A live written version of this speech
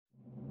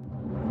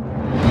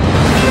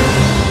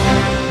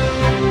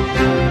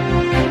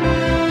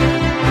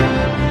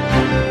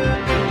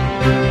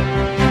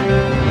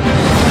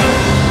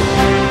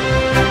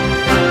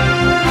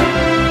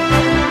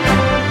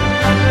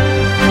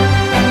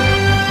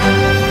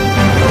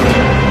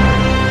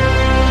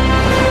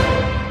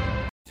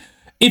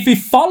if we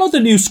follow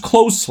the news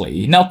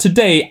closely, now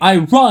today,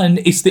 Iran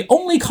is the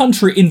only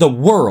country in the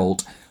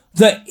world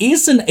that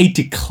isn't a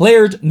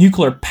declared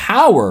nuclear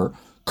power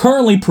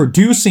currently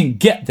producing,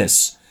 get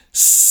this,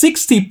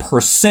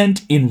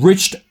 60%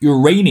 enriched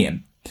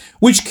uranium,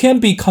 which can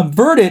be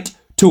converted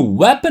to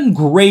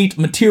weapon-grade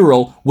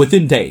material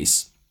within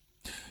days.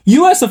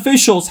 US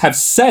officials have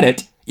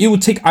said it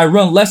would take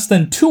Iran less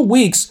than 2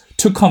 weeks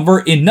to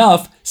convert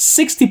enough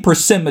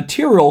 60%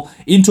 material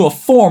into a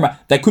form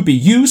that could be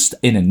used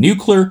in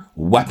nuclear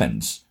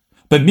weapons.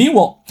 But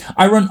meanwhile,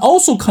 Iran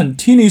also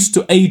continues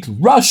to aid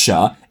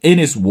Russia in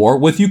its war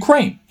with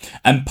Ukraine,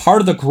 and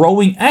part of the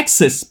growing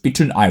axis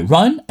between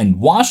Iran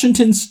and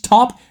Washington's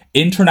top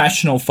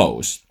international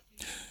foes.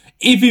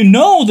 If you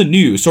know the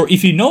news, or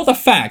if you know the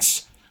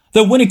facts,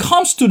 that when it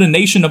comes to the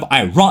nation of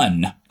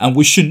Iran, and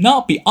we should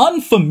not be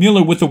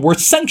unfamiliar with the word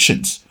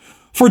sanctions,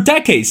 for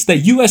decades, the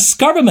US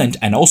government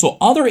and also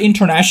other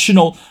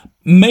international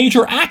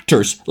major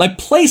actors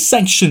place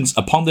sanctions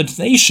upon the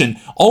nation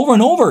over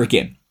and over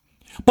again.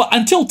 But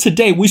until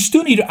today, we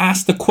still need to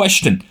ask the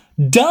question,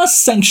 does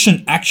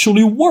sanction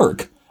actually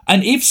work?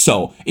 And if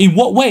so, in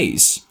what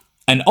ways?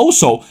 And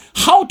also,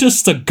 how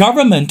does the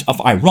government of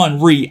Iran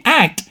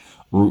react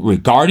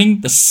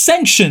regarding the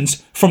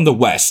sanctions from the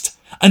West?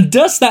 And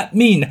does that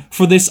mean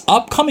for this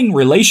upcoming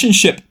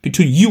relationship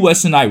between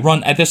US and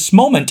Iran at this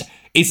moment,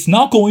 it's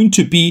not going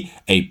to be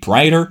a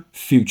brighter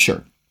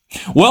future?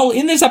 Well,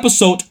 in this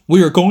episode,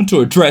 we are going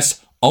to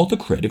address all the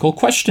critical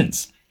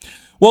questions.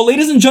 Well,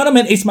 ladies and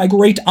gentlemen, it's my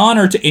great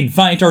honor to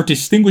invite our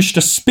distinguished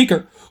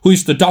speaker, who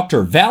is the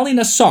Dr. Vali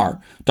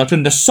Nasr. Dr.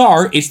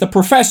 Nasr is the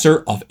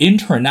professor of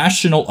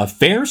International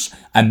Affairs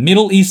and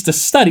Middle East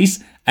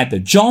Studies at the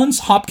Johns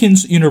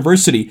Hopkins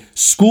University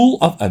School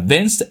of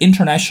Advanced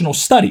International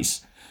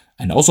Studies.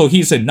 And also, he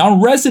is a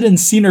non-resident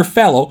senior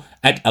fellow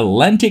at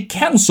Atlantic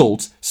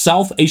Council's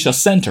South Asia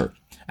Center.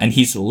 And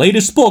his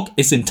latest book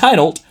is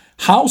entitled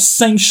How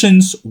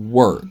Sanctions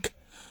Work.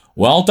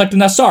 Well, Dr.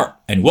 Nasr,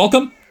 and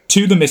welcome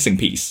to The Missing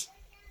Piece.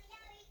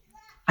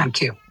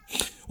 Thank you.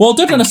 Well,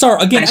 Dr. Nasr,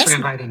 again, thanks for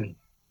inviting me.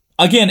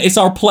 Again, it's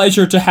our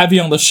pleasure to have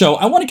you on the show.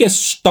 I want to get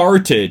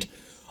started.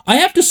 I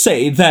have to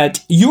say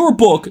that your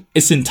book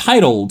is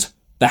entitled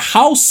The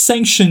How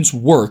Sanctions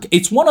Work.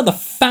 It's one of the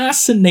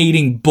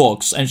fascinating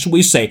books, and should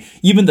we say,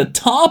 even the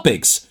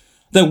topics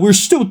that we're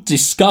still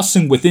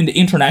discussing within the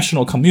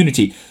international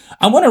community.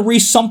 I want to read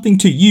something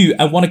to you.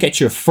 I want to get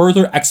your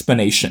further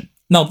explanation.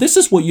 Now, this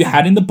is what you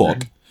had in the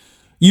book.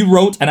 You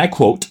wrote, and I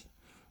quote,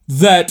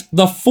 that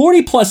the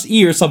 40 plus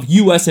years of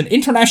US and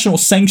international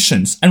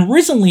sanctions, and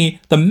recently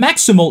the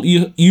maximal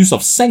use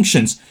of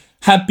sanctions,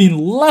 have been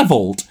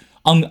leveled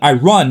on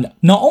Iran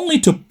not only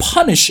to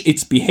punish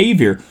its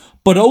behavior,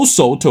 but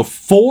also to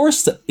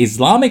force the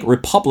Islamic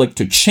Republic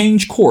to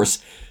change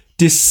course,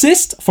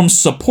 desist from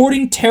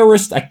supporting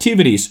terrorist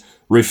activities,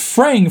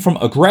 refrain from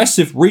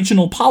aggressive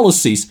regional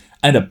policies,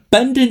 and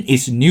abandon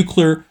its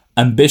nuclear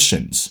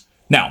ambitions.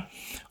 Now,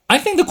 I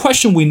think the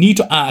question we need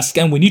to ask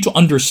and we need to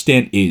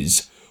understand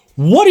is,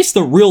 what is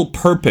the real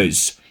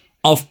purpose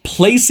of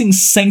placing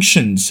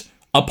sanctions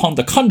upon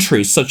the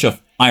countries such as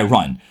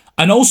Iran?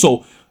 And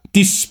also,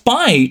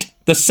 despite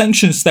the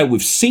sanctions that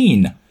we've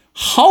seen,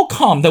 how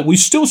come that we're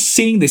still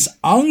seeing this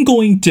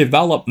ongoing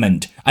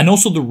development and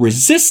also the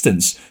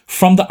resistance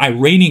from the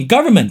Iranian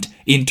government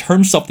in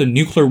terms of the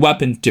nuclear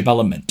weapon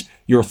development?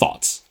 Your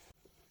thoughts?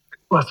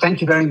 Well,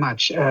 thank you very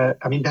much.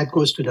 That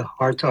goes to the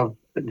heart of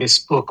this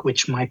book,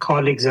 which my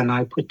colleagues and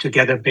I put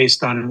together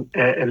based on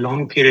a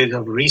long period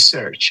of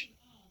research.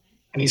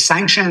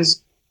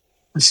 Sanctions,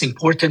 it's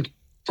important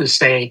to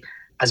say,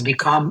 has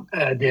become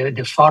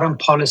the foreign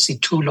policy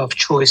tool of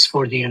choice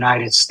for the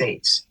United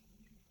States.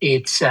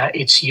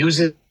 It's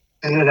used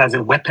as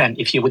a weapon,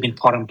 if you would, in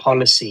foreign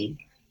policy,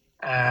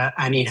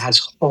 and it has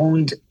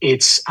honed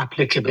its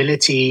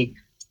applicability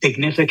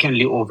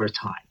significantly over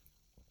time.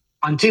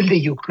 Until the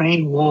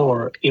Ukraine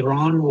war,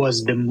 Iran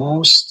was the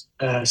most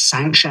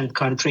sanctioned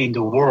country in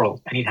the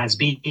world, and it has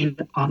been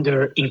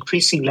under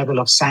increasing level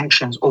of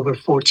sanctions over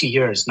 40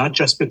 years, not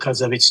just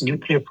because of its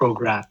nuclear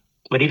program,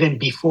 but even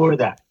before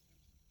that.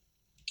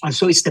 And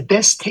so it's the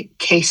best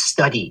case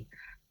study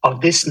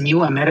of this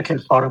new American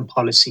foreign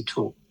policy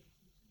tool.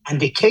 And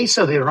the case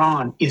of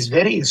Iran is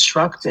very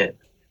instructive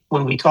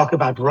when we talk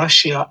about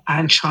Russia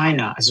and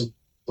China as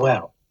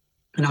well.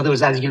 In other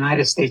words, as the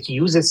United States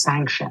uses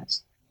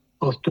sanctions,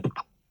 both to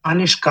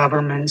punish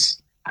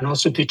governments and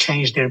also to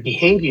change their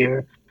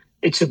behavior,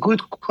 it's a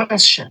good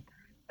question.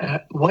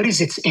 What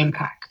is its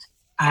impact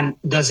and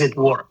does it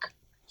work?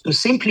 So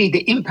simply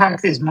the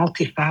impact is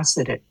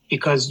multifaceted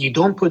because you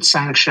don't put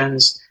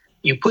sanctions,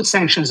 you put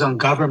sanctions on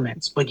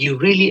governments, but you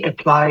really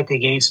apply it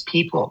against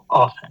people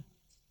often.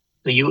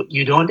 So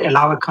you don't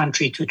allow a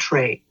country to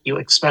trade. You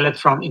expel it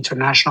from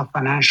international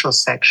financial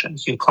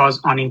sections. You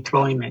cause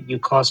unemployment. You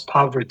cause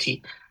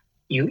poverty.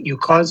 You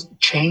cause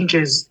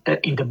changes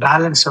in the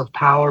balance of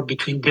power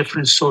between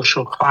different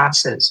social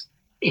classes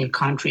in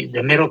countries.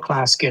 The middle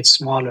class gets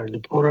smaller. The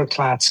poorer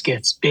class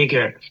gets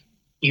bigger.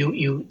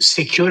 You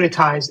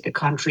securitize a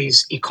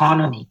country's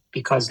economy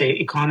because the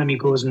economy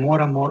goes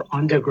more and more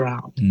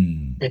underground.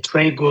 The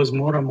trade goes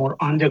more and more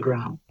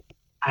underground.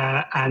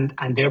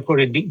 And therefore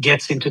it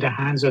gets into the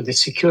hands of the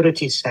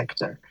security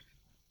sector.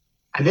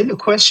 And then the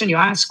question you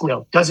ask,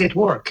 well, does it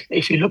work?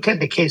 If you look at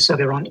the case of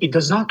Iran, it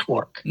does not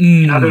work.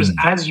 In other words,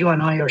 as you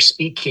and I are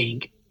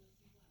speaking,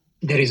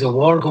 there is a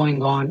war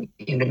going on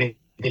in the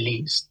Middle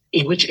East,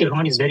 in which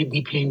Iran is very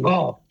deeply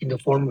involved in the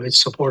form of its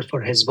support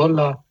for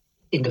Hezbollah,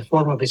 in the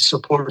form of its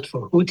support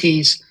for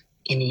Houthis.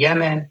 In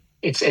Yemen,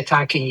 it's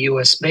attacking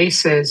U.S.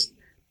 bases.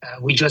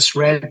 We just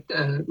read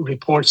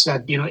reports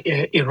that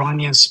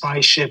Iranian spy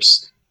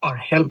ships are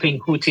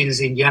helping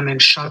Houthis in Yemen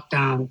shut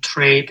down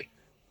trade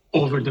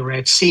over the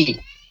Red Sea,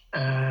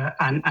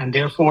 and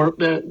therefore,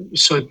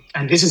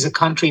 and this is a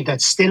country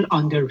that's still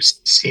under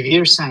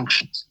severe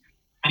sanctions,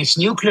 and its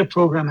nuclear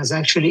program has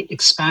actually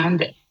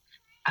expanded.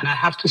 And I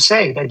have to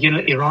say that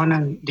Iran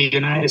and the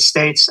United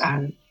States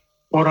and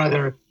 4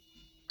 other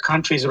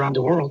countries around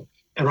the world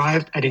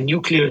arrived at a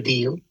nuclear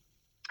deal.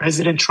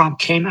 President Trump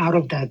came out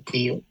of that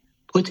deal,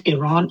 put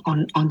Iran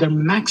under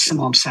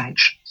maximum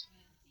sanctions.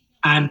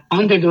 And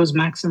under those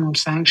maximum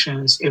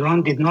sanctions,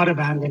 Iran did not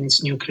abandon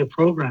its nuclear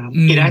program.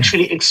 It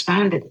actually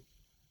expanded it.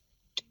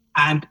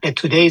 And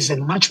today is a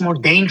much more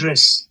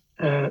dangerous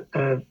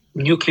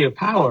nuclear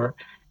power.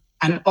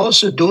 And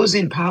also those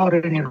in power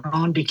in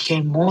Iran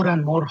became more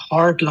and more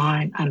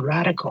hardline and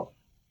radical.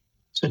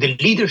 So the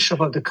leadership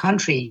of the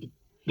country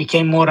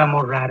became more and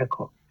more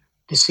radical.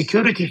 The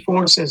security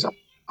forces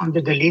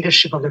under the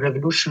leadership of the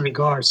Revolutionary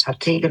Guards have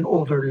taken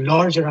over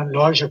larger and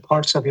larger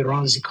parts of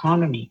Iran's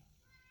economy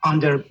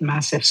under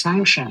massive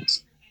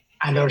sanctions,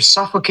 and are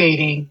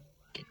suffocating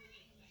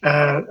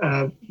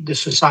the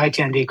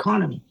society and the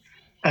economy.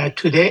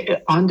 Today,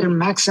 under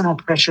maximum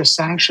pressure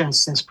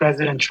sanctions, since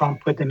President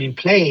Trump put them in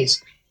place,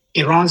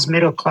 Iran's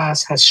middle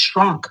class has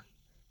shrunk.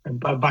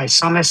 By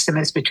some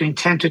estimates, between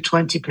 10 to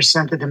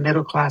 20% of the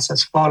middle class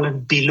has fallen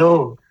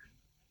below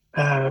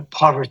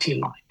poverty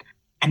line.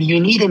 And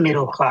you need a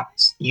middle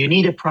class. You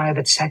need a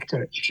private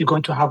sector if you're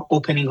going to have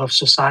opening of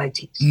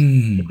societies.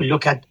 If we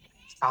look at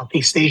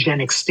Southeast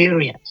Asian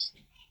experience,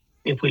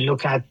 if we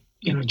look at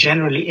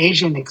generally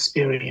Asian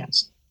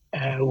experience,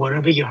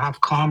 wherever you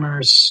have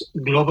commerce,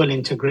 global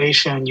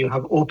integration, you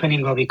have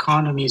opening of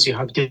economies, you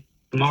have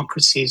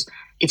democracies,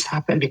 it's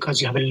happened because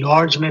you have a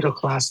large middle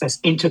class that's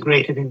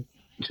integrated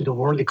into the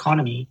world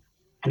economy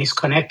and is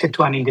connected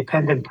to an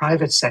independent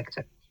private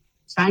sector.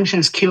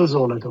 Sanctions kills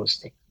all of those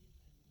things.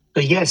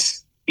 So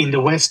yes, in the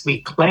West,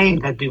 we claim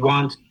that we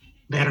want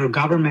better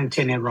government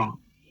in Iran.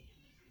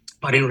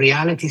 But in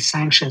reality,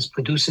 sanctions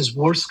produces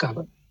worse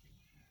government.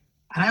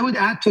 And I would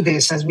add to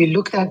this, as we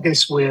looked at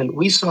this, Will,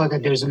 we saw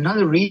that there's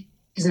another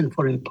reason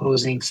for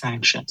imposing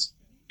sanctions,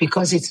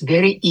 because it's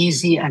very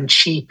easy and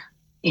cheap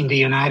in the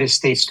United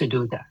States to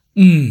do that.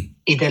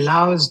 It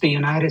allows the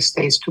United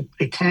States to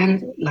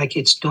pretend like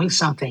it's doing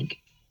something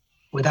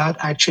without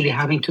actually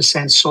having to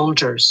send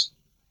soldiers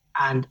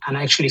and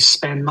actually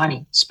spend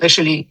money,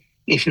 especially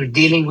if you're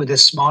dealing with a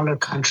smaller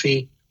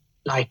country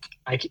like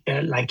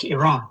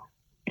Iran.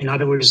 In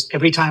other words,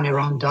 every time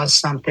Iran does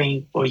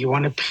something or you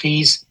want to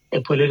please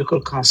a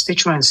political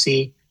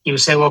constituency, you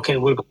say, okay,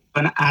 we're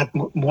going to add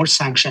more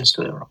sanctions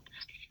to Iran.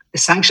 The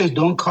sanctions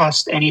don't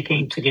cost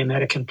anything to the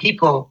American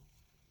people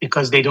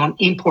because they don't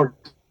import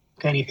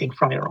anything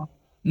from Iran.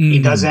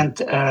 It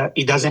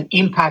doesn't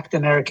impact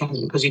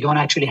Americans because you don't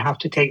actually have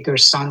to take their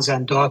sons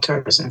and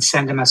daughters and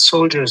send them as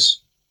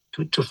soldiers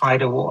to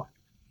fight a war.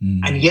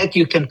 And yet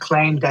you can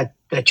claim that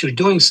you're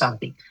doing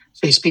something.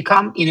 So it's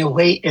become, in a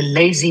way, a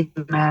lazy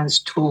man's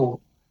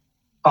tool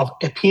of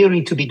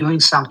appearing to be doing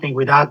something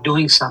without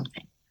doing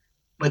something.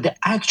 But the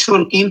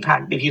actual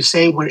impact, if you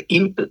say we're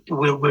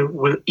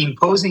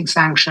imposing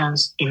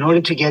sanctions in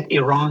order to get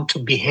Iran to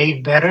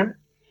behave better,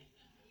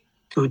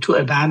 to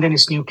abandon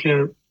its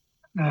nuclear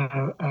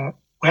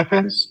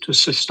weapons, to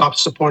stop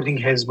supporting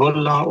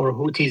Hezbollah or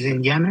Houthis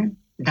in Yemen,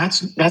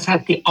 that's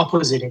had the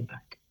opposite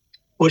impact.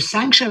 Where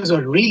sanctions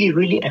are really,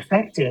 really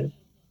effective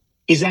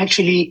is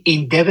actually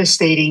in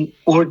devastating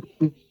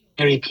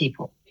ordinary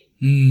people.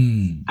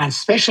 And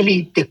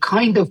especially the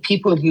kind of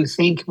people you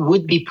think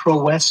would be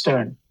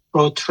pro-Western,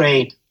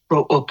 pro-trade,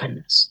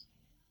 pro-openness,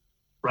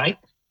 right?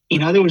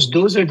 In other words,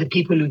 those are the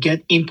people who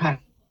get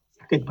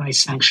impacted by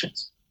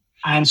sanctions.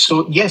 And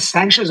so, yes,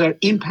 sanctions are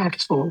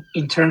impactful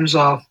in terms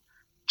of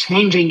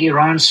changing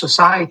Iran's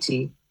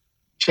society,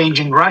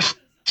 changing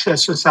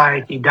Russia's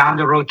society, down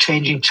the road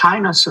changing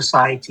China's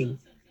society.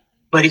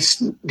 But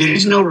there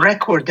is no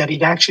record that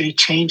it actually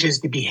changes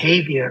the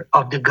behavior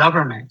of the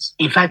governments.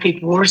 In fact,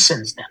 it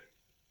worsens them.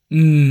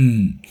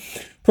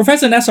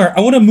 Professor Nasr, I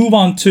want to move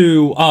on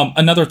to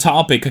another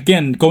topic.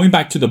 Again, going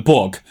back to the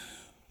book.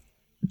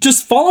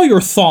 Just follow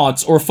your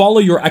thoughts or follow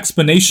your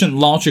explanation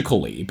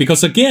logically.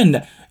 Because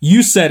again,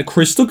 you said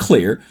crystal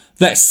clear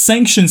that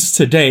sanctions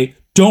today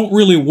don't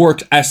really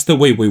work as the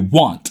way we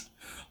want.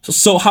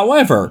 So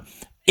however,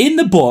 in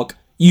the book,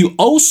 you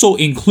also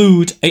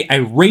include an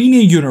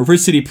Iranian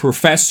university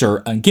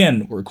professor.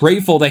 Again, we're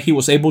grateful that he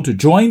was able to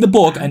join the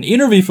book and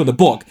interview for the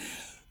book.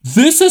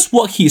 This is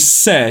what he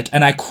said,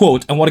 and I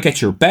quote, I want to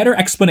get your better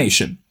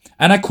explanation.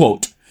 And I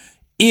quote,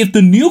 if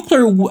the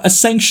nuclear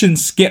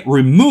sanctions get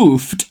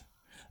removed,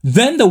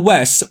 then the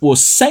West will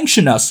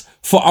sanction us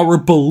for our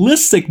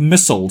ballistic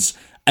missiles,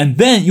 and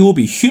then it will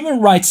be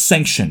human rights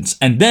sanctions,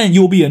 and then it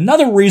will be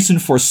another reason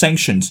for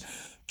sanctions.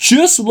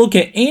 Just look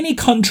at any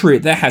country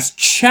that has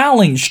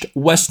challenged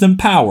Western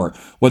power,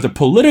 whether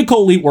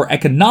politically or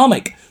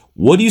economic.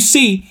 What do you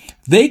see?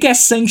 They get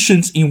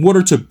sanctions in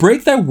order to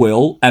break their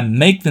will and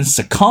make them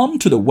succumb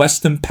to the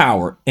Western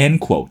power,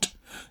 end quote.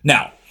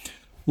 Now,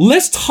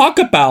 let's talk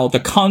about the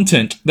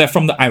content that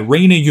from the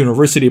Iranian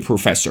university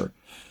professor.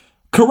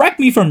 Correct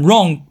me if I'm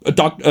wrong,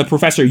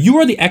 Professor, you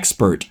are the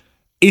expert.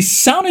 It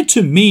sounded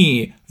to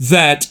me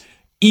that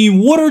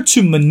in order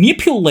to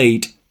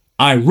manipulate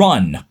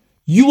Iran,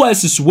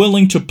 U.S. is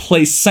willing to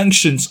place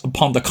sanctions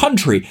upon the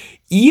country,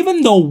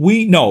 even though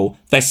we know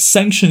that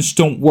sanctions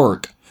don't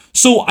work.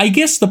 So I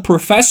guess the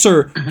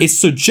professor is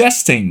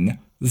suggesting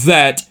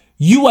that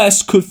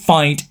U.S. could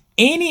find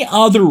any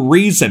other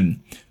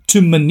reason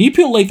to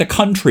manipulate the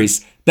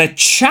countries that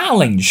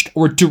challenged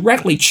or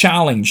directly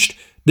challenged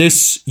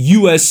this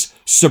U.S.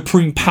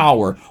 supreme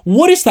power.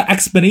 What is the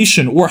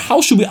explanation, or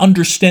how should we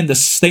understand the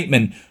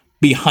statement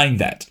behind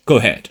that? Go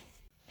ahead.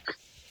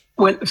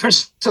 Well,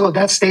 first of all,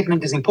 that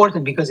statement is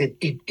important because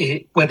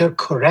it whether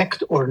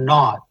correct or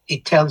not,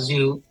 it tells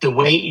you the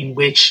way in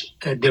which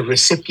the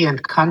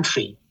recipient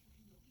country,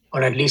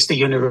 or at least the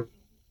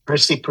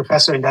university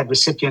professor in that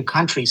recipient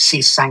country,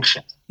 sees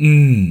sanctions.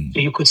 So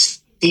you could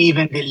see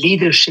even the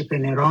leadership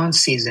in Iran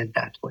sees it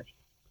that way.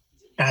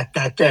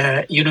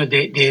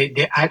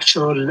 The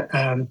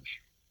actual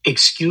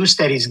excuse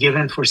that is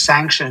given for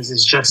sanctions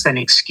is just an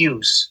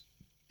excuse.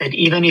 That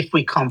even if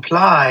we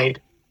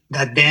complied,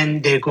 that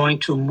then they're going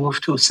to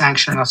move to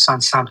sanction us on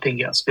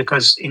something else.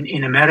 Because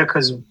in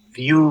America's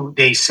view,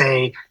 they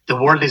say the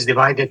world is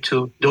divided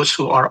to those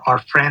who are our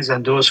friends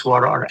and those who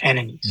are our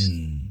enemies,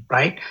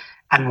 right?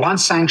 And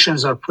once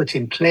sanctions are put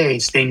in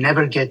place, they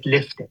never get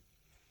lifted.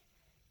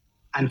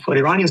 And for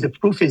Iranians, the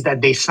proof is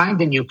that they signed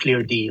the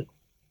nuclear deal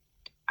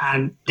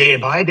and they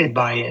abided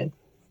by it.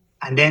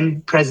 And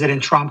then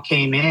President Trump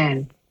came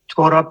in,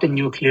 tore up the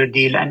nuclear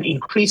deal and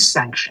increased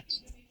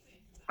sanctions,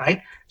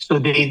 right? So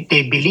they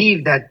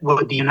believe that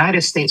what the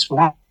United States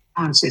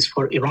wants is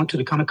for Iran to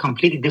become a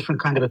completely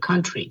different kind of a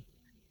country.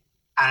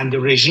 And the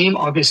regime,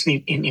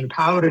 obviously, in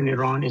power in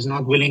Iran is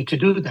not willing to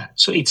do that.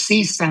 So it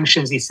sees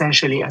sanctions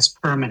essentially as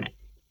permanent.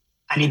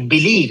 And it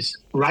believes,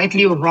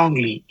 rightly or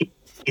wrongly,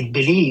 it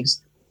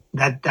believes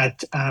that the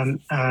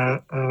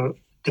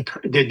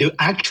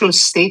actual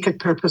stated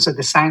purpose of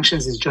the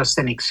sanctions is just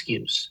an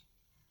excuse.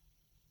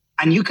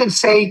 And you can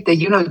say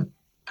that,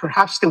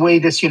 perhaps the way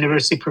this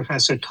university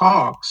professor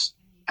talks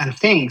and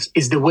thinks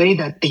is the way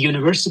that a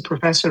university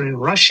professor in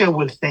Russia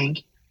will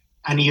think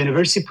and a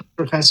university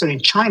professor in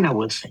China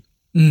will think.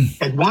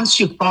 That once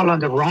you fall on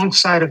the wrong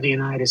side of the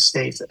United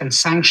States and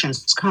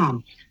sanctions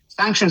come,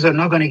 sanctions are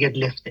not going to get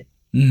lifted.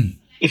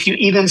 If you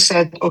even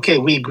said, okay,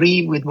 we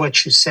agree with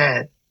what you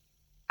said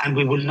and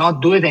we will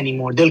not do it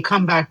anymore, they'll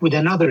come back with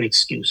another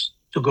excuse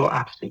to go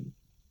after you.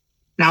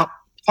 Now,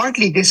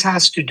 partly this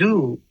has to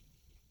do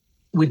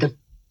with the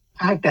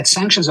fact that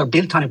sanctions are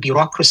built on a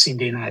bureaucracy in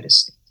the United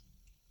States.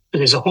 So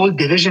there's a whole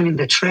division in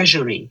the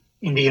Treasury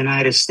in the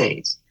United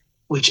States,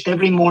 which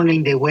every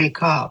morning they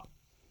wake up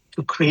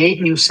to create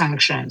new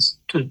sanctions,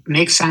 to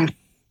make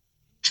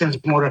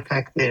sanctions more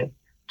effective,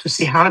 to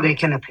see how they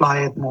can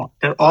apply it more.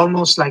 They're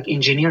almost like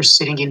engineers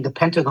sitting in the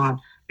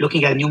Pentagon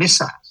looking at new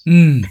missiles.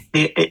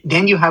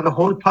 Then you have a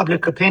whole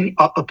public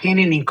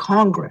opinion in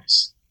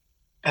Congress.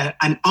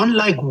 And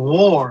unlike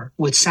war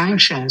with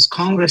sanctions,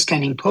 Congress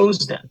can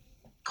impose them.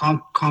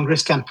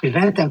 Congress can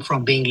prevent them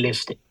from being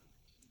lifted.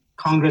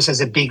 Congress has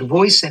a big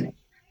voice in it.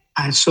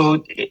 And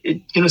so,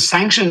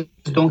 sanctions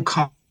don't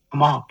come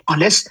up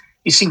unless,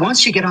 you see,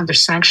 once you get under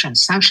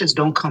sanctions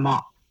don't come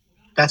up.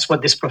 That's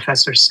what this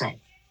professor is saying.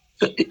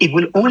 So it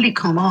will only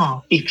come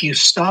up if you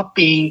stop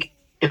being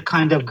the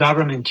kind of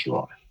government you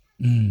are.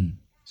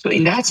 So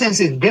in that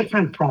sense, it's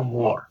different from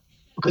war.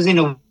 Because in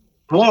a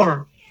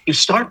war, you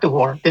start the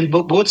war, then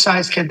both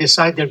sides can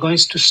decide they're going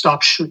to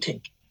stop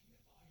shooting.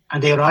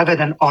 And they arrive at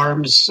an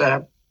armistice,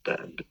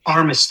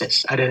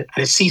 at a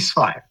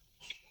ceasefire.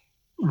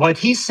 What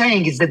he's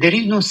saying is that there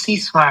is no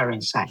ceasefire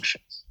in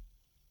sanctions.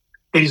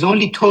 There is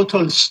only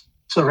total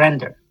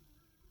surrender.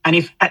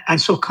 And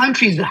so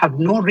countries have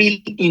no real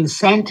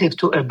incentive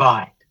to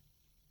abide,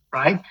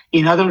 right?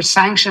 In other words,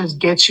 sanctions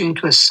gets you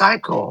into a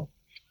cycle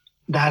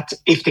that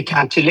if the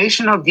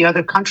calculation of the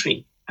other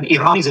country, and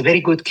Iran is a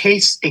very good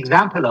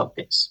example of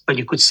this, but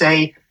you could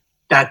say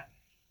that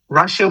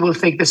Russia will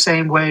think the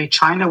same way,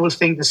 China will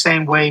think the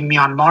same way,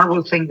 Myanmar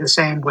will think the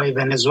same way,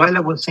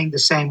 Venezuela will think the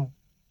same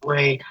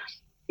way,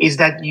 is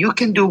that you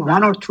can do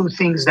one or two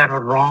things that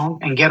are wrong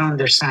and get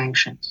under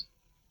sanctions.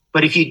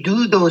 But if you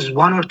do those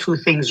one or two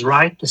things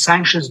right, the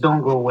sanctions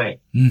don't go away.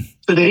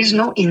 So there is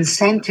no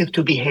incentive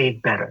to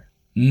behave better.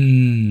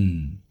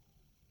 In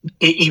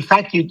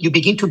fact, you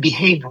begin to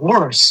behave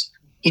worse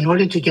in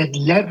order to get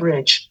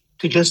leverage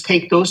to just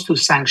take those two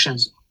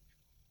sanctions,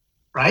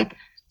 right?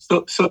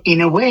 So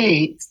in a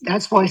way,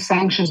 that's why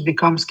sanctions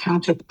becomes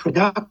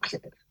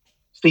counterproductive.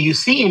 So you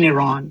see in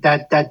Iran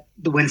that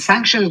when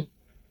sanctions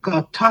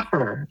got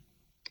tougher,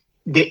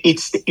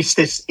 it's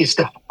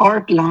the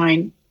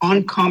hardline,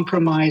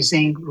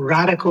 uncompromising,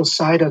 radical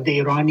side of the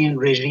Iranian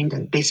regime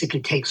that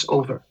basically takes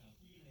over.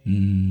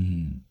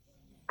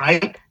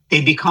 Right?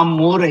 They become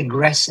more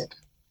aggressive.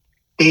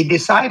 They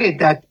decided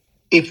that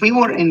if we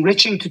were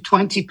enriching to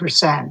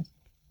 20%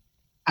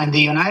 and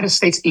the United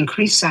States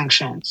increased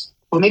sanctions,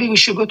 well, maybe we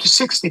should go to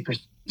 60%.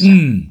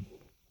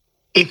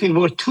 If we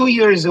were 2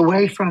 years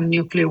away from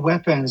nuclear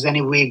weapons and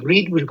if we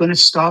agreed we're going to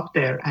stop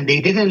there and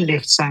they didn't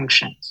lift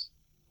sanctions,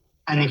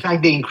 and in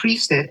fact they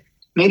increased it,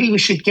 maybe we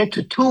should get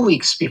to 2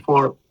 weeks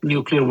before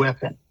nuclear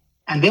weapon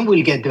and then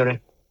we'll get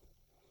their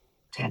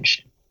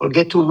attention, or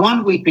get to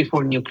 1 week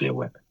before nuclear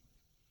weapon.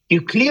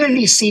 You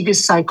clearly see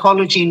this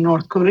psychology in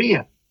North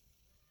Korea.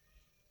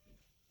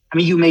 I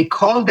mean, you may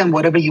call them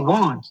whatever you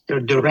want. They're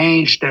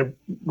deranged, they're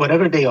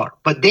whatever they are.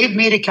 But they've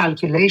made a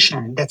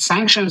calculation that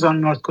sanctions on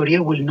North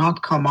Korea will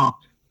not come off.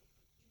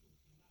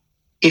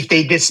 If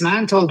they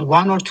dismantled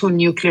 1 or 2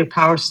 nuclear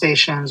power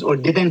stations or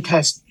didn't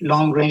test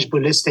long-range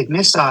ballistic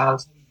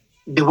missiles,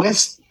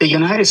 the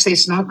United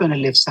States is not going to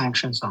lift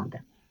sanctions on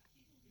them.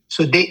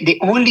 So the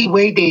only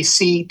way they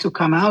see to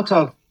come out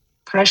of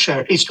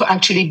pressure is to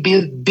actually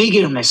build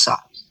bigger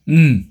missiles.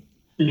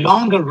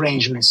 Longer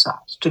range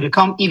missiles to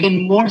become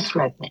even more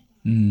threatening,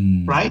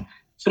 right?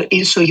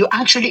 So you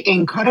actually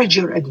encourage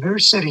your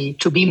adversary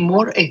to be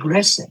more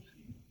aggressive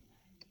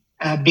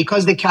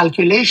because the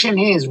calculation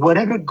is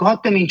whatever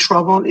got them in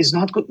trouble is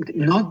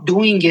not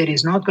doing it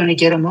is not going to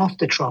get them off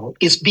the trouble.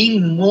 It's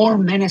being more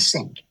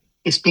menacing.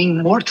 It's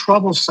being more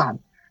troublesome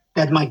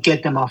that might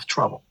get them off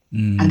trouble.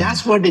 And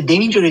that's where the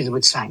danger is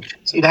with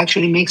sanctions. It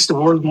actually makes the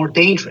world more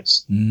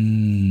dangerous.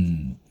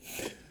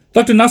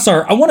 Dr.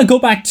 Nasr, I want to go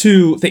back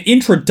to the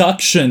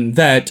introduction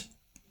that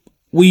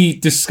we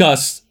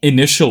discussed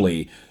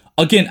initially.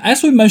 Again,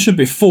 as we mentioned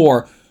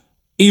before,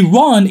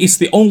 Iran is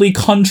the only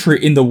country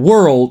in the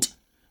world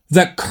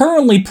that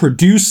currently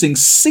producing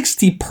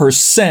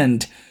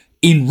 60%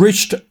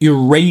 enriched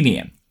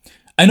uranium.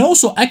 And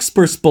also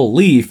experts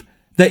believe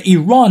that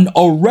Iran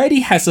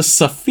already has a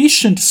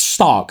sufficient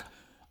stock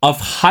of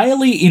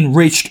highly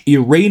enriched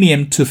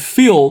uranium to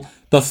fuel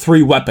the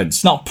 3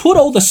 weapons. Now, put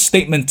all the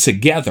statement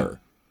together.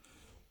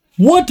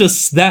 What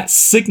does that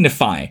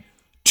signify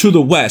to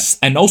the West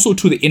and also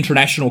to the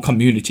international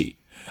community?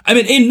 I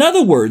mean, in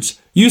other words,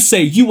 you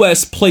say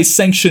US place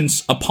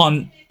sanctions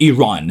upon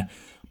Iran,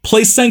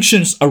 place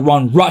sanctions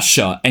around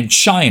Russia and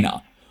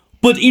China.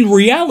 But in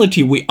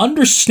reality, we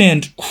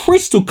understand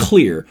crystal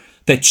clear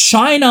that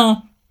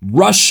China,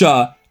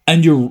 Russia,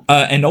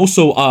 and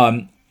also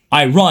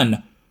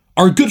Iran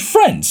are good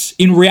friends.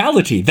 In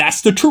reality,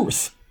 that's the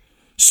truth.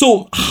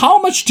 So how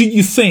much do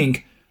you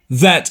think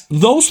that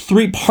those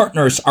 3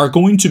 partners are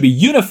going to be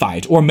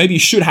unified, or maybe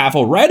should have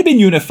already been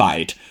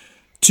unified,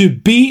 to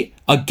be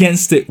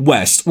against the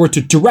West or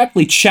to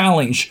directly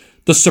challenge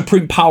the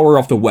supreme power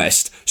of the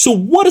West? So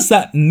what does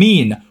that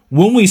mean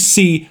when we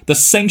see the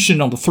sanction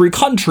on the 3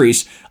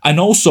 countries and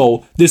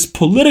also this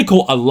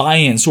political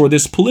alliance or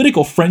this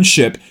political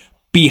friendship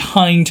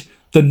behind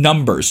the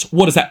numbers?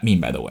 What does that mean,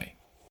 by the way?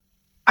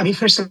 I mean,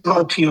 first of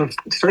all, to your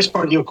first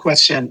part of your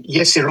question,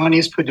 yes, Iran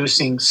is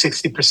producing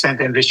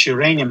 60% enriched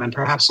uranium, and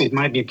perhaps it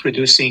might be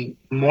producing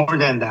more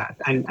than that.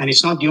 And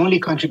it's not the only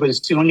country, but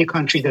it's the only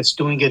country that's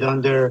doing it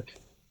under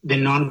the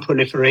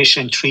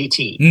Non-Proliferation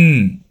Treaty,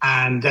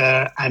 and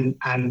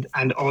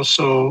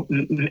also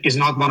is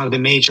not one of the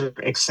major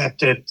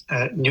accepted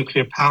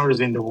nuclear powers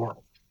in the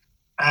world.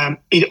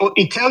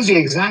 It tells you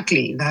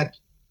exactly that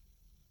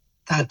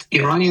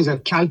Iranians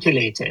have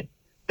calculated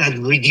that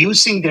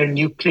reducing their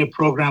nuclear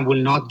program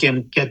will not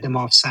get them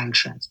off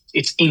sanctions.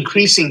 It's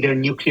increasing their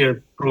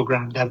nuclear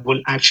program that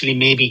will actually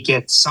maybe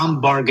get some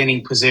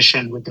bargaining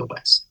position with the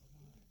West.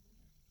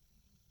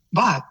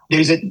 But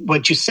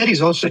what you said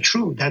is also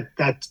true,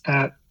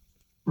 that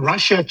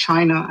Russia,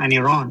 China, and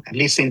Iran, at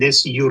least in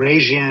this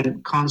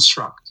Eurasian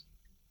construct,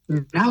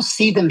 now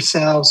see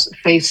themselves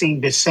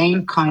facing the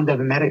same kind of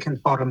American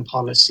foreign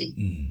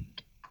policy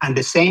and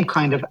the same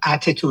kind of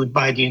attitude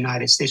by the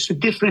United States to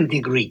different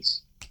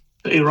degrees.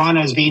 So Iran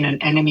has been an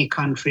enemy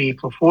country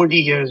for 40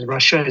 years.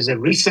 Russia is a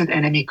recent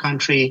enemy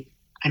country.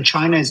 And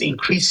China is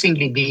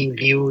increasingly being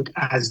viewed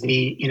as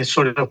in a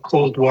sort of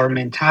Cold War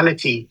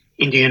mentality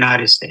in the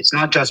United States,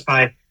 not just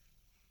by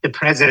the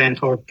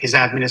president or his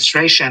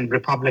administration,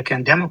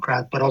 Republican,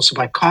 Democrat, but also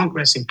by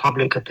Congress in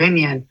public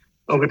opinion.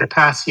 Over the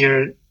past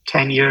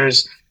 10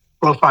 years,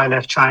 profile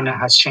of China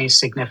has changed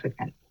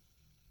significantly.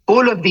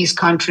 All of these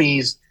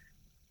countries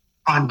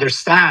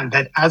understand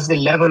that as the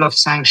level of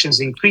sanctions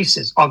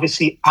increases,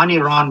 obviously on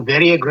Iran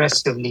very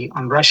aggressively,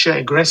 on Russia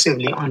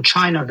aggressively, on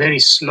China very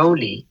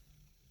slowly,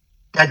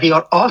 that they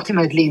are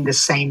ultimately in the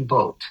same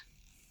boat.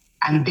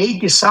 And they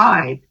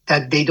decide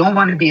that they don't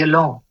want to be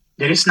alone.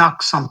 There is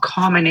not some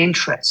common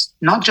interest,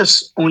 not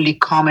just only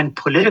common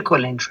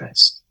political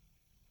interest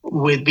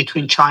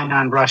between China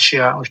and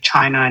Russia, or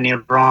China and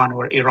Iran,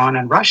 or Iran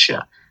and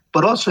Russia,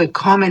 but also a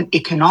common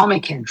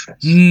economic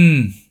interest,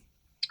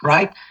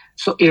 right?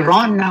 So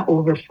Iran now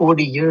over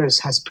 40 years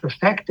has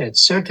perfected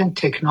certain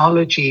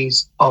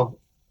technologies of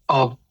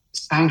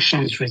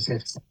sanctions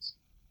resistance,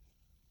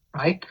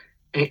 right?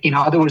 In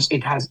other words,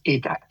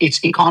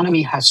 its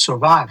economy has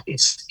survived.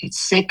 It's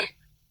sick,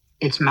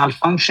 it's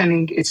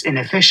malfunctioning, it's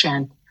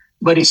inefficient,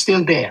 but it's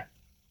still there.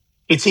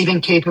 It's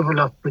even capable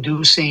of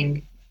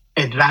producing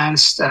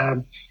advanced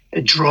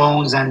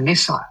drones and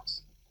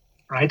missiles,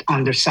 right,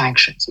 under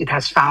sanctions. It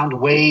has found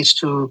ways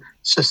to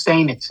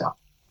sustain itself.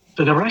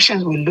 So the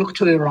Russians will look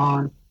to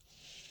Iran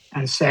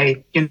and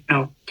say,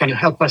 can you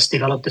help us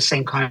develop the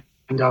same kind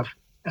of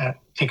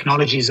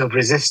technologies of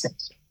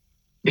resistance?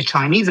 The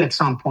Chinese at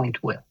some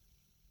point will,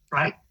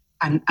 right?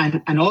 And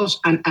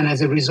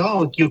as a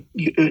result,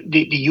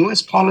 the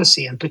U.S.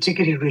 policy, and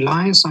particularly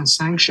reliance on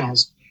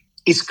sanctions,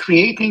 is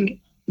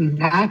creating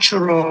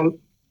natural,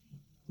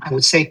 I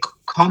would say,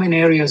 common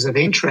areas of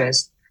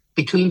interest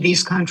between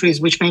these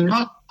countries, which may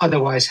not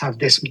otherwise have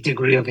this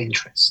degree of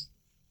interest,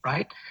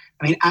 right?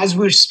 I mean, as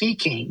we're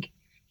speaking,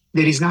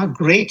 there is now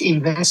great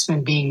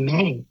investment being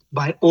made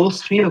by all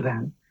three of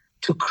them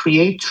to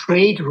create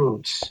trade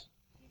routes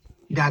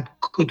that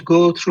could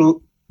go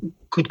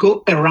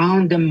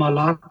around the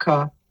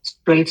Malacca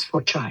Straits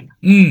for China.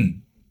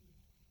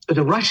 So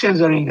the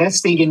Russians are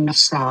investing in the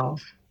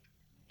south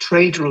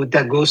trade route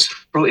that goes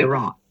through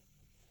Iran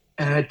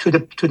to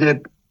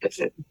the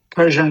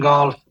Persian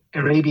Gulf,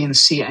 Arabian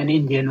Sea, and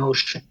Indian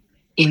Ocean,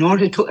 in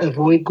order to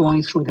avoid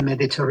going through the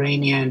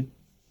Mediterranean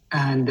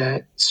and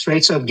the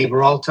Straits of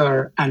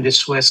Gibraltar and the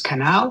Suez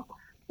Canal,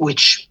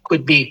 which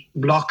could be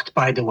blocked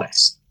by the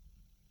West,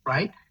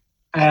 right?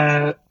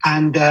 And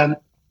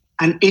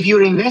if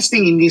you're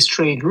investing in these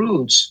trade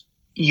routes,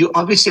 you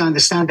obviously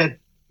understand that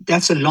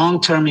that's a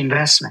long-term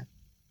investment.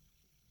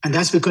 And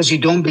that's because you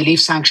don't believe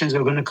sanctions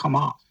are going to come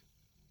off.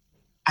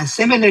 And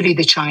similarly,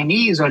 the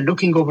Chinese are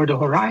looking over the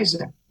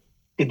horizon.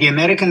 The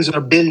Americans are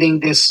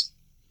building this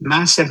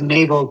massive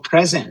naval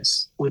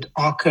presence with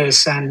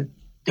AUKUS and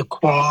the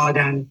Quad,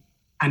 and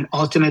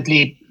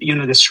ultimately,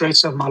 the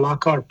Straits of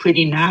Malacca are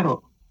pretty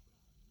narrow.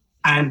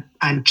 And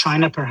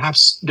China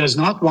perhaps does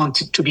not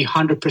want it to be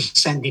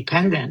 100%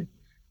 dependent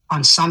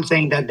on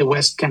something that the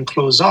West can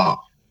close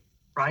off,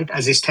 right?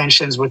 As its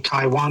tensions with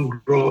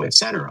Taiwan grow,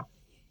 etc.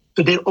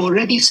 So they're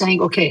already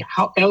saying, okay,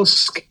 how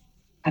else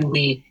can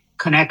we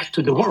connect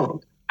to the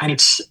world? And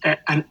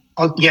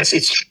yes,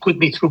 it could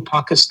be through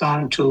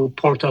Pakistan to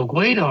Port of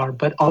Gwadar,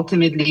 but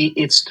ultimately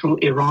it's through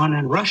Iran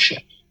and Russia,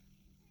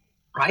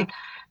 right?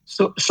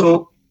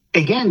 So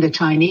again, the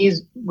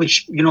Chinese,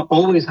 which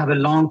always have a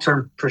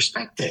long-term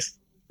perspective,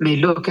 may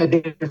look at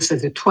this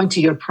as a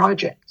 20-year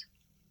project.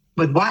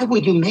 But why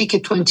would you make a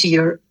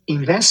 20-year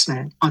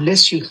investment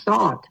unless you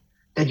thought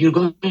that you're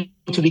going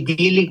to be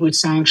dealing with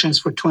sanctions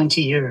for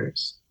 20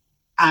 years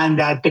and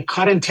that the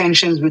current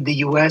tensions with the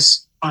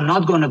U.S. are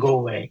not going to go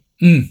away?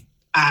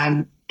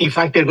 And in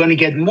fact, they're going to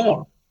get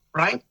more,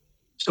 right?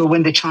 So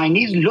when the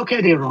Chinese look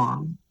at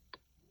Iran,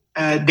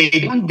 they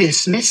don't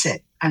dismiss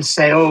it and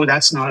say, oh,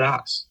 that's not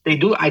us. They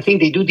do. I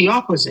think they do the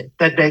opposite,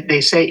 that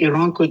they say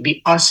Iran could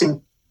be us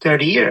in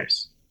 30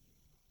 years.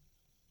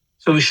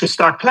 So we should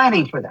start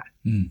planning for that.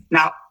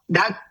 Now,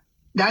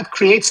 that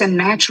creates a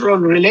natural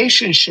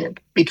relationship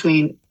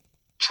between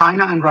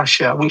China and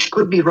Russia, which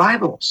could be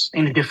rivals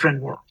in a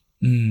different world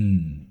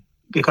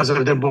because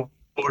of their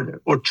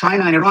border. Or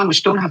China and Iran,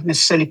 which don't have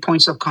necessarily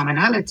points of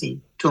commonality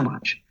too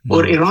much.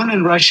 Or Iran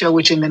and Russia,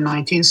 which in the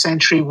 19th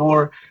century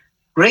were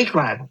great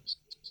rivals.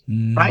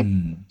 Right?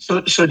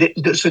 So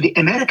the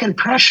American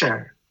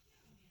pressure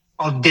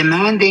of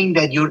demanding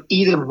that you're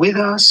either with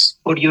us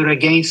or you're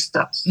against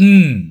us.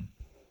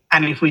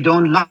 And if we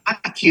don't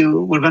like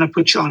you, we're going to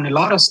put you on a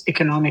lot of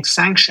economic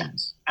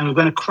sanctions, and we're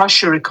going to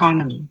crush your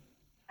economy,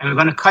 and we're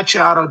going to cut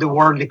you out of the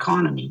world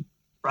economy,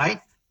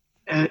 right?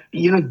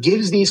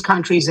 Gives these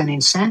countries an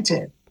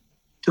incentive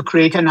to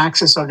create an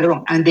axis of their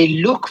own. And they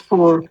look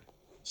for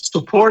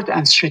support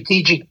and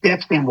strategic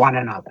depth in one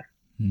another,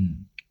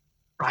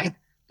 right?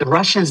 The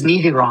Russians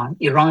need Iran.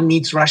 Iran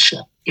needs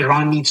Russia.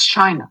 Iran needs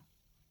China.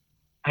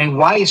 And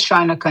why is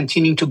China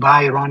continuing to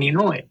buy Iranian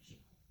oil?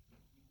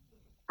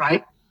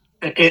 Right?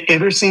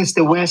 Ever since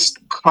the West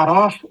cut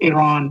off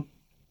Iran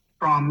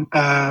from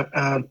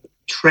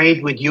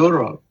trade with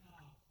Europe,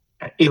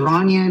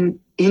 Iranian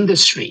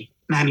industry,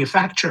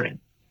 manufacturing,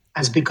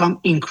 has become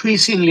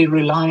increasingly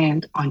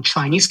reliant on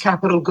Chinese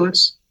capital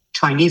goods,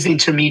 Chinese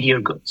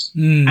intermediate goods,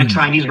 and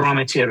Chinese raw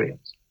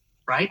materials,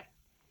 right?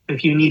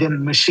 If you need a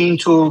machine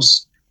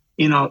tools,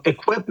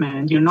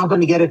 equipment, you're not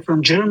going to get it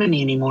from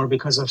Germany anymore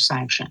because of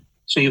sanctions.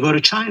 So you go to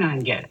China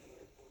and get it.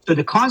 So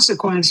the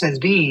consequence has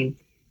been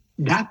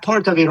that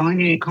part of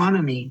Iranian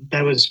economy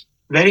that was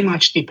very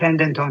much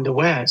dependent on the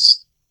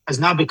West has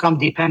now become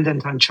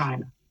dependent on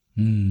China.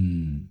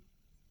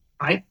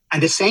 right?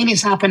 And the same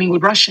is happening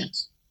with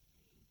Russians.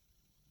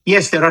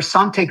 Yes, there are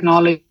some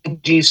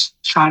technologies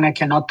China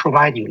cannot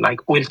provide you, like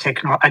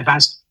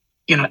advanced,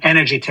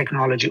 energy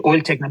technology,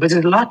 oil technology, but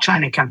there's a lot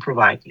China can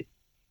provide you,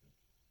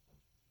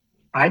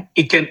 right?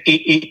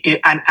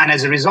 And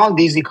as a result,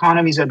 these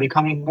economies are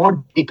becoming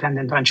more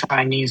dependent on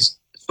Chinese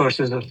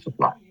sources of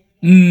supply.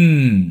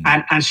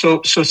 And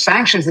so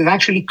sanctions is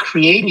actually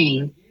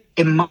creating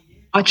a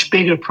much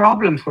bigger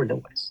problem for the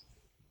West.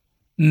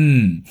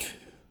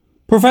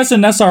 Professor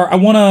Nasr, I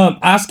want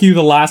to ask you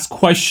the last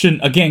question.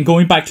 Again,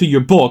 going back to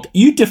your book,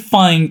 you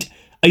defined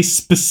a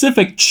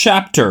specific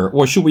chapter,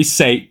 or should we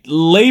say,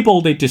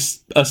 labeled it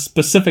a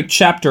specific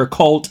chapter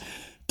called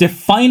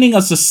Defining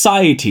a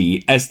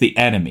Society as the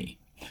Enemy.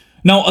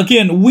 Now,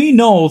 again, we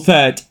know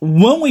that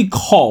when we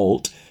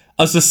called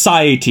a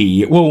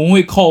society, when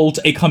we called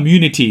a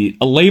community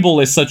a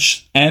label as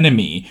such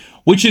enemy,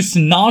 which is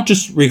not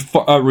just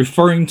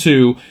referring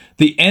to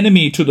the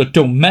enemy to the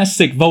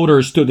domestic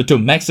voters, to the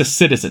domestic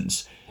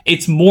citizens.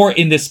 It's more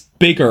in this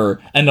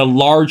bigger and a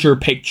larger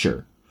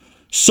picture.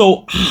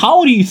 So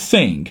how do you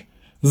think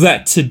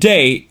that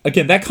today,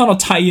 again, that kind of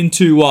tie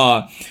into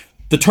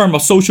the term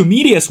of social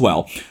media as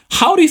well.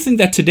 How do you think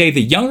that today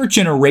the younger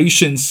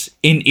generations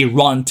in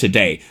Iran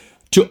today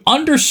to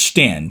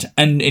understand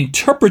and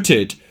interpret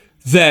it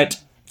that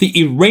the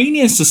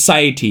Iranian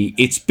society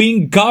is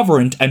being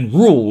governed and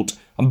ruled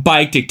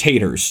by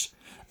dictators,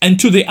 and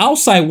to the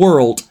outside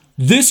world,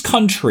 this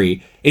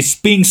country is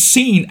being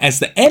seen as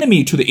the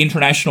enemy to the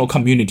international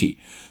community?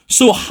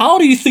 So how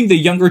do you think the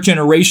younger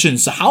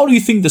generations, how do you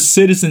think the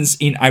citizens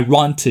in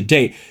Iran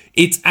today,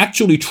 it's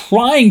actually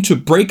trying to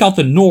break out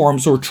the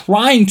norms or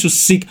trying to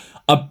seek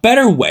a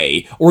better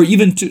way, or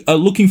even to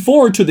looking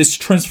forward to this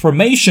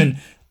transformation,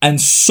 and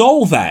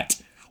so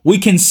that we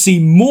can see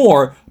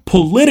more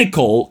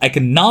political,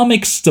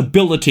 economic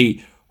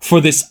stability for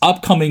this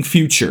upcoming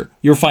future?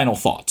 Your final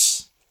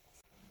thoughts.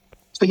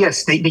 So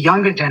yes, the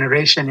younger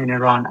generation in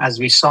Iran, as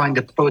we saw in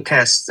the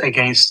protests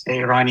against the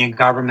Iranian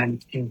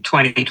government in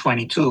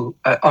 2022,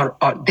 are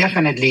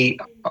definitely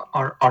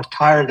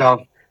tired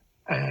of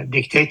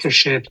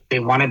dictatorship. They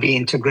want to be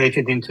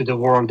integrated into the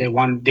world. They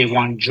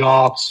want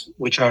jobs,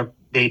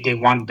 they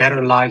want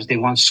better lives. They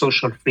want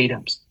social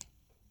freedoms.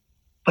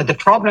 But the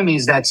problem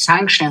is that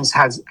sanctions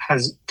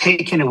has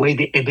taken away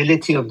the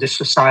ability of the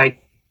society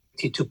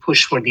to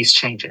push for these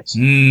changes.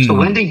 So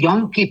when the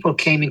young people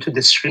came into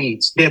the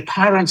streets, their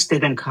parents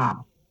didn't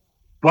come.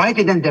 Why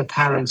didn't their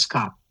parents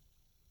come?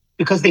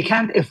 Because they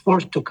can't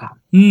afford to come.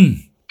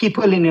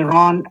 People in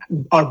Iran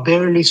are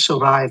barely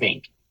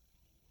surviving.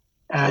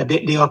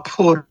 They are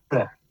poor.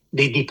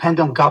 They depend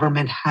on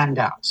government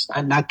handouts.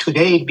 And not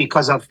today,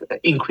 because of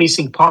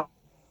increasing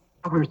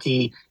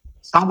poverty,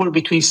 somewhere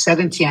between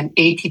 70 and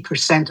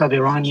 80% of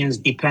Iranians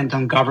depend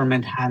on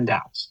government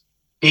handouts.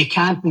 They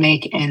can't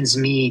make ends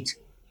meet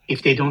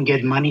if they don't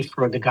get money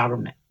for the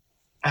government.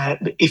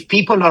 If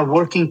people are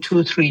working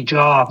 2-3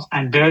 jobs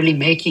and barely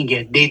making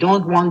it, they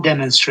don't want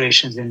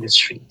demonstrations in the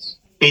streets.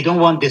 They don't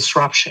want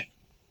disruption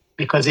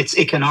because it's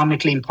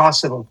economically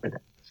impossible for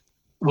them.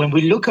 When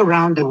we look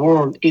around the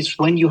world, it's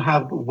when you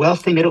have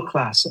wealthy middle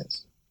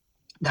classes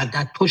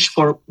that push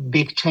for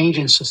big change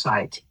in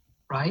society,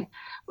 right?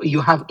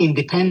 You have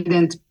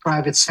independent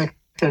private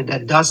sector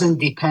that doesn't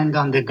depend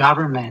on the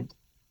government,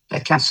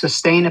 that can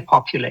sustain a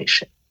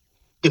population.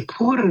 The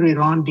poorer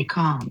Iran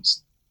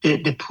becomes,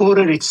 the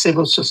poorer its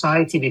civil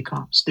society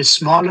becomes, the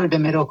smaller the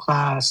middle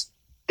class,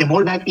 the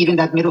more that even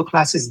that middle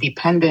class is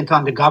dependent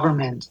on the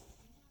government,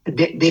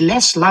 the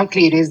less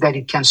likely it is that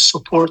it can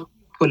support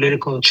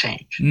political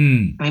change. I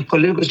mean,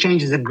 political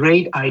change is a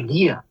great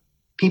idea.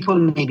 People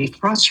may be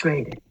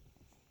frustrated,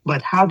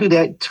 but how do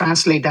they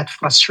translate that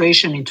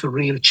frustration into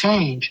real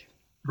change?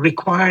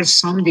 Requires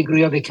some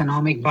degree of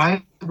economic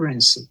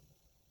vibrancy,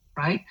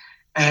 right?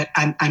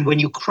 And when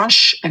you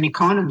crush an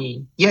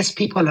economy, yes,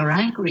 people are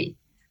angry,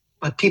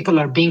 but people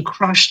are being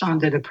crushed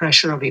under the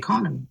pressure of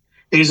economy.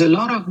 There is a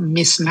lot of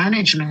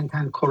mismanagement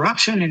and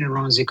corruption in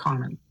Iran's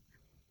economy,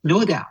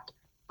 no doubt.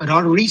 But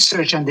our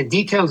research and the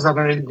details that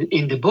are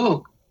in the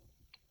book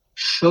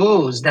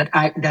shows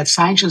that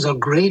sanctions are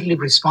greatly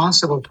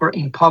responsible for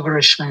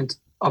impoverishment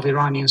of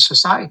Iranian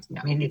society.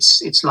 I mean,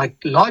 it's like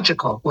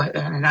logical,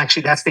 and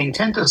actually that's the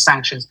intent of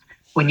sanctions.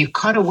 When you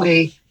cut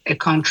away a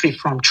country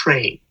from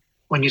trade,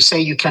 when you say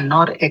you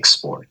cannot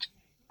export,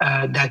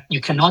 that you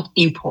cannot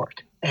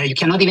import, you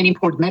cannot even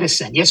import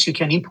medicine. Yes, you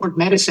can import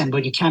medicine,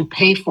 but you can't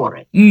pay for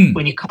it.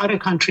 When you cut a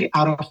country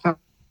out of a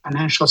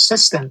financial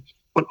system,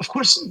 well, of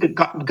course, the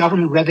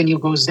government revenue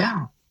goes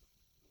down.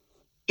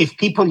 If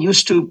people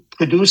used to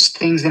produce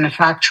things in a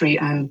factory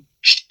and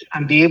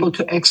be able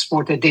to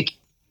export it, they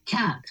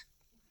can't.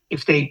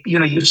 If they,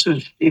 used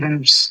to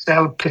even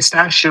sell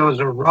pistachios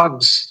or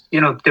rugs,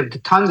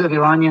 the tons of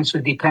Iranians who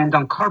depend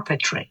on carpet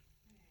trade.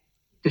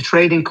 The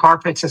trade in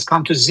carpets has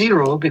come to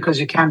zero because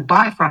you can't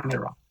buy from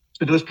Iran.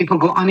 So those people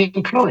go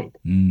unemployed,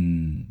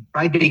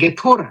 right? They get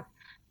poorer.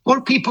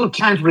 Poor people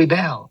can't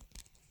rebel.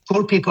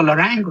 Poor people are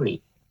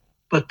angry,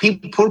 but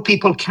poor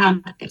people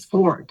can't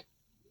afford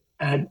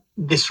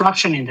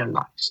disruption in their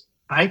lives.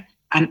 right?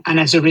 And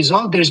as a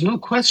result, there's no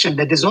question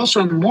that there's also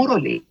a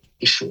moral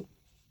issue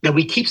that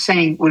we keep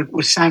saying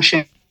we're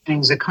sanctioning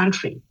the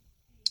country,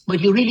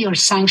 but you really are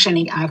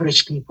sanctioning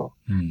average people.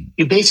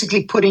 You're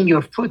basically putting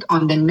your foot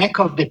on the neck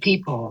of the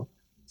people,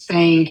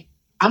 saying,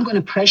 I'm going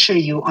to pressure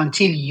you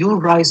until you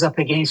rise up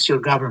against your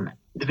government.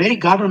 The very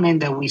government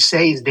that we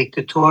say is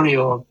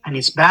dictatorial and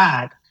it's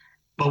bad,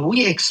 but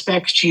we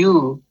expect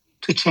you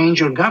to change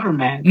your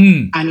government.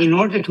 And in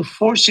order to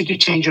force you to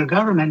change your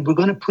government, we're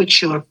going to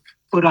put your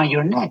foot on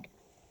your neck.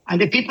 And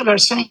the people are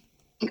saying,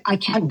 I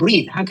can't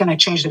breathe. How can I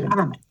change the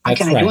government? How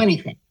can I do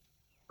anything?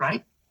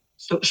 Right?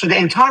 So the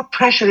entire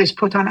pressure is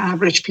put on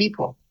average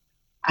people.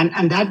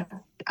 And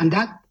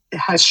that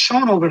has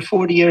shown over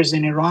 40 years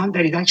in Iran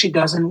that it actually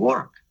doesn't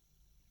work.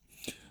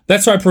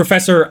 That's right,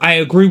 Professor. I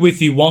agree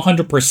with you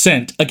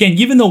 100%. Again,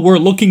 even though we're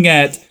looking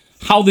at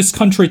how this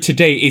country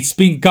today, it's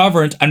being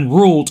governed and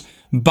ruled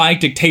by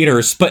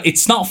dictators, but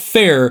it's not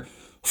fair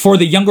for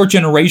the younger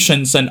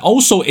generations, and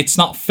also it's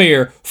not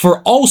fair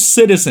for all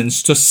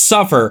citizens to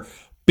suffer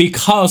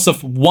because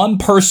of one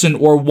person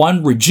or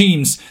one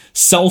regime's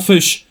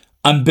selfish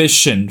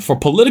ambition for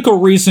political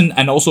reason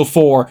and also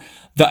for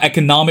the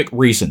economic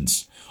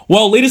reasons.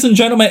 Well, ladies and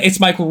gentlemen, it's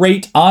my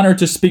great honor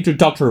to speak to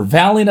Dr.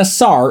 Vali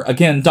Nasr.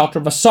 Again, Dr.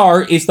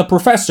 Nasr is the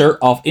professor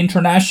of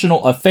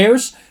international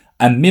affairs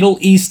and Middle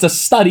East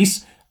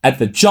studies at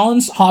the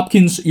Johns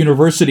Hopkins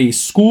University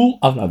School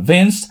of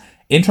Advanced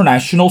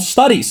International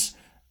Studies.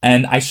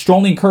 And I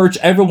strongly encourage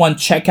everyone to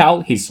check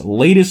out his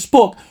latest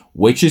book,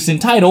 which is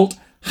entitled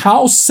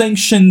How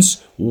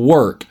Sanctions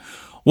Work.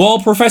 Well,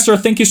 Professor,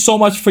 thank you so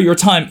much for your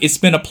time. It's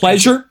been a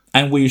pleasure,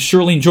 and we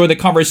surely enjoyed the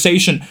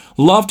conversation.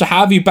 Love to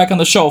have you back on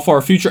the show for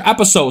our future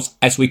episodes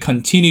as we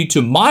continue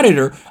to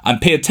monitor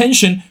and pay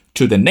attention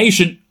to the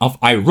nation of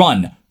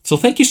Iran. So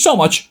thank you so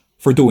much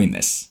for doing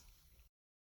this.